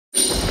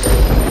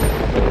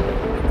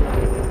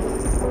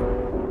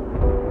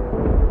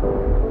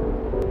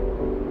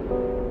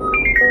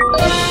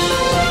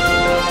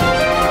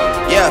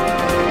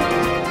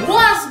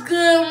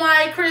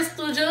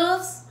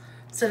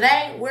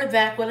Today, we're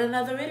back with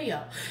another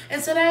video.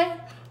 And today,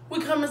 we're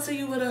coming to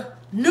you with a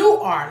new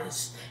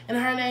artist. And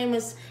her name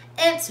is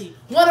Anitta.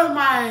 One of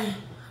my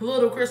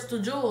little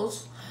Krystal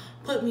Jewels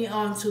put me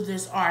on to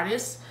this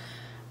artist.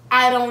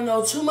 I don't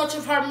know too much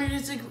of her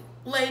music,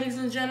 ladies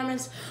and gentlemen.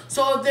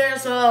 So if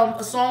there's a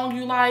song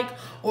you like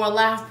or a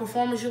live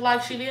performance you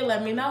like she did,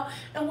 let me know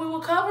and we will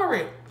cover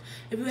it.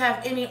 If you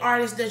have any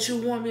artists that you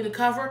want me to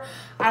cover,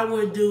 I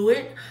would do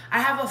it. I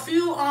have a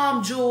few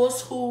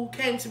jewels who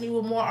came to me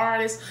with more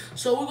artists.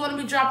 So we're going to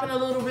be dropping a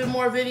little bit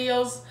more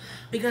videos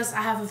because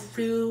I have a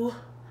few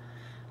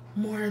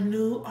more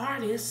new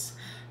artists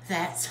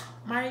that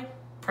my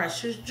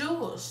precious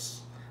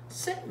jewels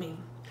sent me.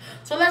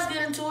 So let's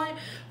get into it.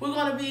 We're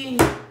going to be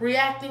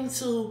reacting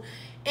to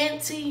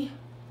Anitta.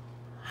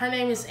 Her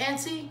name is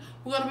Anitta.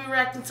 We're going to be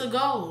reacting to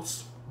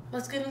Goals.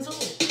 Let's get into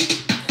it.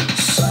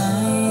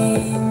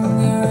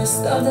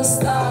 Of the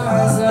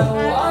stars I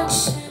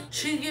watch.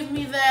 She give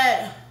me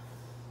that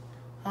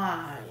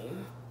I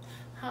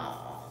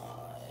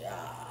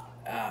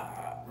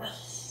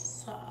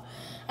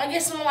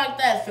get something like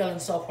that feeling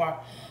so far.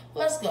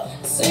 Let's go.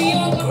 So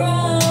you're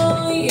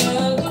crown,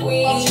 you're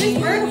queen, oh, she's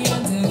beautiful.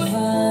 You're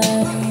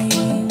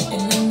divine.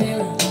 In the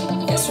mirror,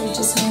 guess we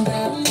just hung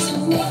out.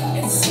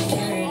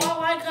 I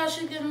like how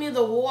she give me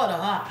the water.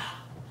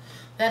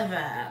 That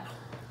vibe.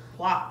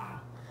 Wow.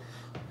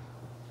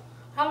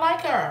 I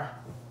like her.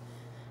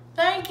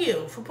 Thank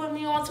you for putting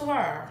me on to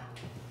her.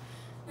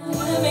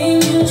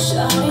 Loving you,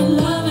 shawty,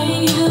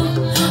 loving you,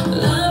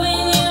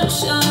 loving you,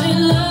 shawty,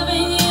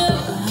 loving you.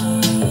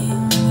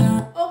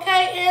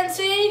 Okay,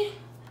 Anitta.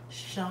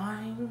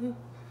 Shine.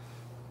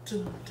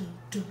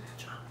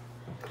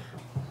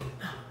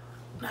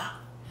 Now,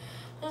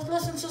 let's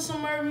listen to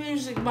some more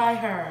music by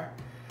her.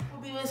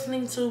 We'll be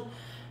listening to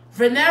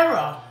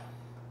VENENO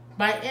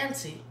by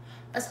Anitta.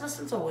 Let's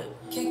listen to it.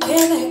 Que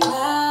quede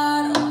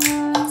claro,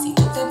 si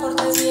tú te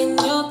portas bien,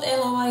 yo te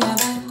lo voy a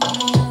ver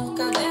como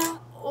cadena.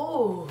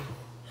 Oh,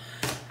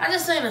 I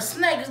just seen a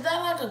snake. Is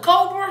that like a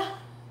cobra?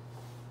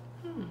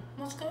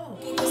 Let's go.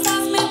 I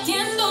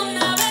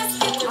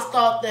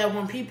thought that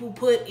when people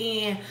put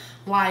in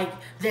like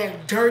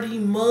that dirty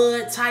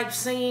mud type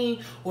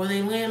scene, or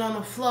they land on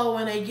the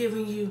floor and they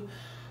giving you,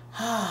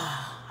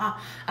 I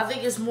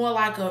think it's more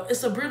like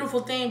it's a beautiful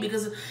thing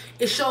because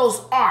it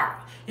shows art.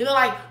 You know,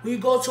 like when you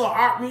go to an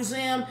art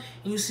museum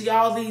and you see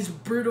all these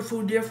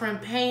beautiful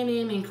different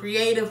painting and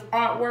creative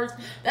artworks.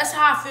 That's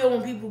how I feel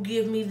when people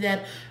give me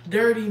that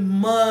dirty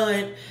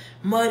muddy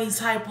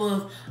type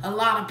of, a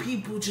lot of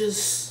people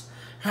just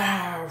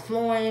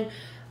flowing.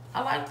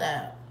 I like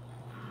that.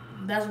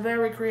 That's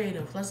very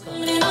creative. Let's go. I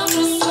know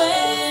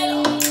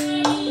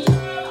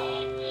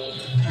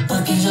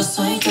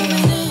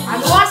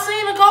I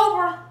seen a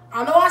cobra.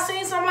 I know I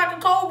seen something like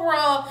a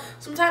cobra,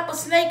 some type of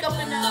snake up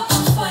in there.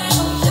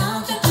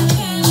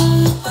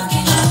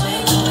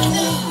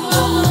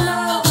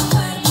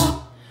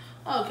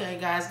 Okay,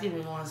 guys, give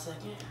me 1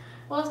 second.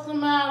 What's the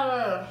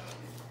matter?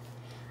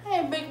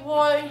 Hey, big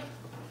boy.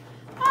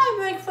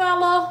 Hi, big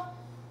fella.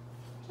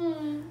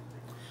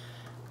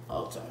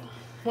 Okay.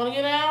 Wanna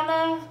get down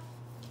now?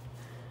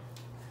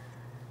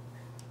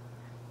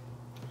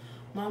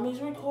 Mommy's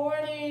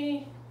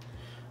recording.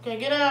 Okay,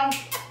 get down.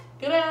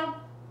 Get down.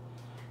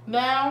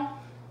 Down.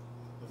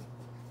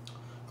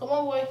 Come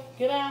on, boy.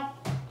 Get down.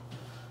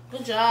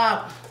 Good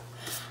job.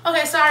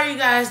 Okay, sorry, you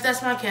guys.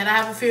 That's my cat. I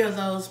have a few of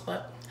those,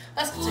 but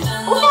let's continue. Okay,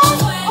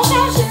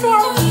 she's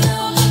twerking.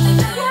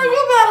 Girl,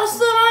 you better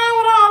sit down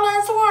with all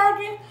that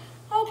twerking.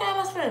 Okay,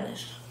 let's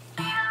finish.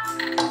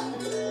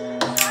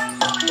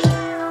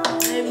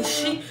 Maybe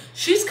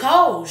she's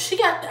cold. She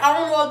got, I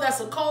don't know if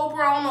that's a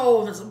cobra. I don't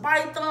know if it's a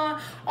python.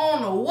 I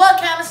don't know what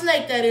kind of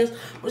snake that is,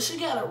 but she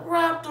got it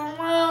wrapped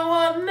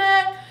around her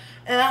neck.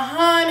 And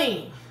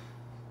honey,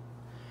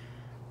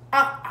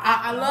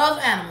 I love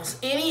animals.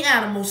 Any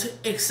animals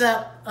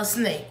except a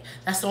snake.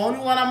 That's the only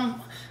one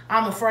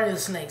I'm afraid of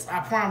snakes.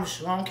 I promise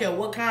you. I don't care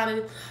what kind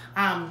it is.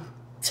 I'm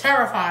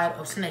terrified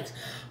of snakes.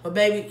 But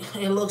baby,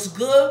 it looks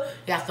good.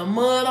 You got the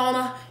mud on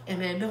her, and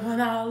they're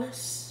doing all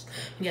this.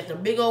 You got the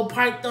big old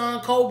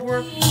python,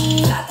 cobra.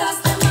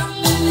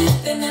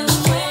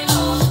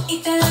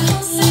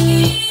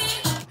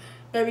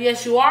 Baby,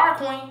 yes, you are a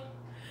queen.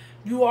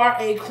 You are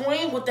a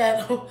queen with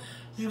that.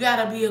 You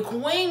gotta be a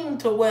queen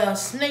to wear a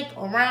snake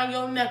around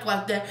your neck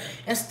like that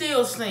and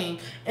still sing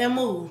and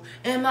move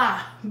and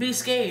not be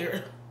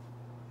scared.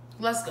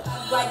 Let's go.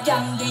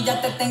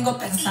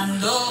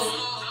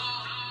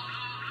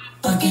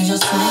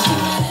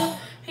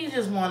 He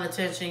just want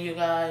attention, you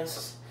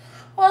guys.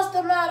 What's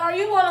the matter? Are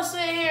you gonna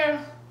sit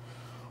here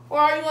or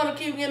are you gonna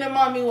keep getting in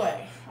mommy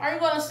way? Are you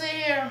gonna sit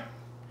here?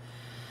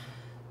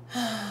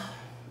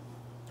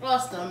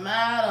 What's the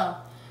matter?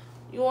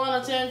 You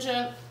want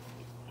attention?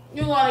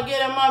 You want to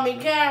get in mommy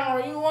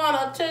camera? You want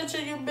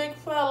attention, you big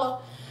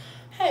fella?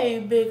 Hey,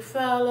 big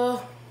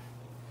fella.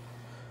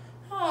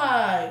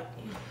 Hi.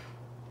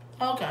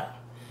 Okay.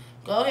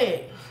 Go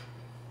ahead.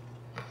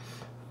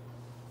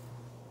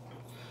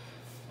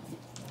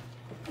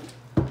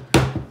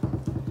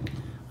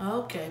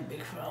 Okay,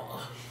 big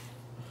fella.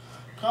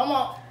 Come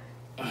on.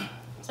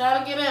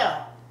 Time to get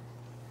out.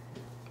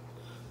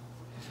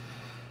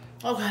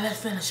 Okay, let's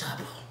finish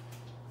up.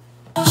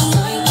 Oh,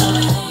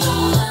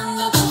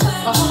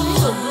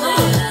 so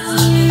good.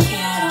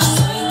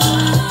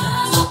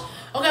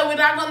 Okay, we're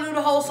not going to do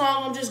the whole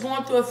song. I'm just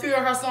going through a few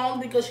of her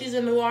songs because she's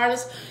a new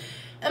artist.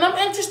 And I'm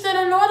interested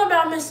in knowing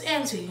about Miss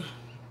Auntie.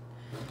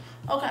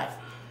 Okay,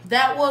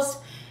 that was,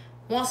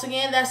 once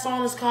again, that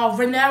song is called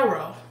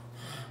VENENO.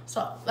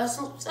 So let's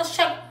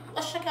check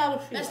out a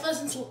few. Let's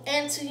listen to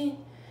Auntie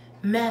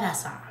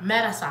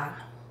Medicina.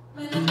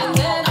 Okay,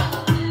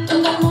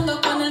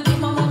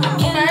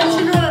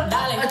 she doing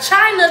a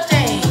China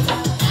thing.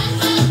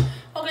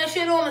 Okay,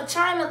 she doing a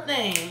China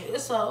thing.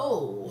 It's a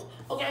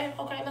okay,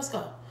 let's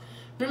go.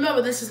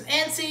 Remember, this is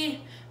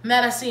Auntie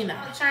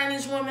Medicina. The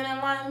Chinese women in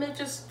line, they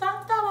just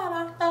da da da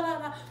da da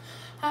da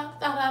da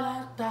da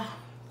da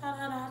da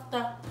da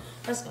da.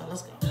 Let's go.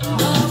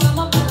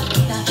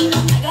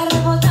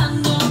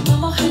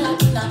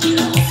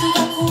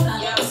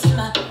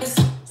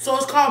 So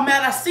it's called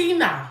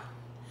Medicina.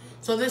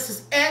 So this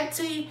is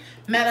Auntie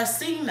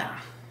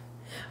Medicina.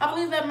 I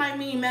believe that might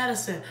mean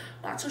medicine.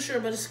 Not too sure,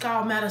 but it's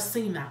called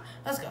Medicina.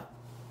 Let's go.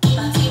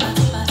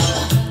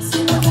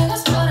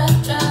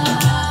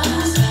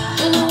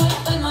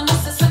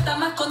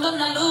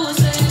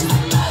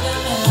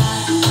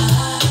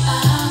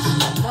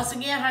 Once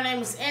again, her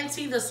name is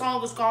Auntie. The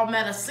song is called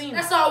Medicina.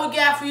 That's all we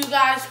got for you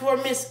guys for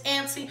Miss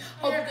Auntie.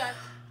 Hope you guys.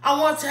 I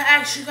want to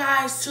ask you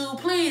guys to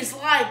please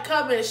like,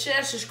 comment,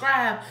 share,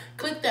 subscribe.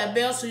 Click that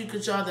bell so you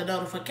can join the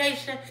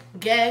notification.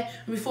 Okay?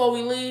 Before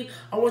we leave,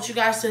 I want you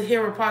guys to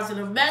hear a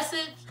positive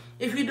message.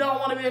 If you don't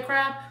want to be a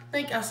crab,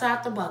 think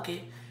outside the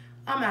bucket.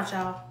 I'm out,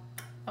 y'all.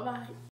 Bye-bye.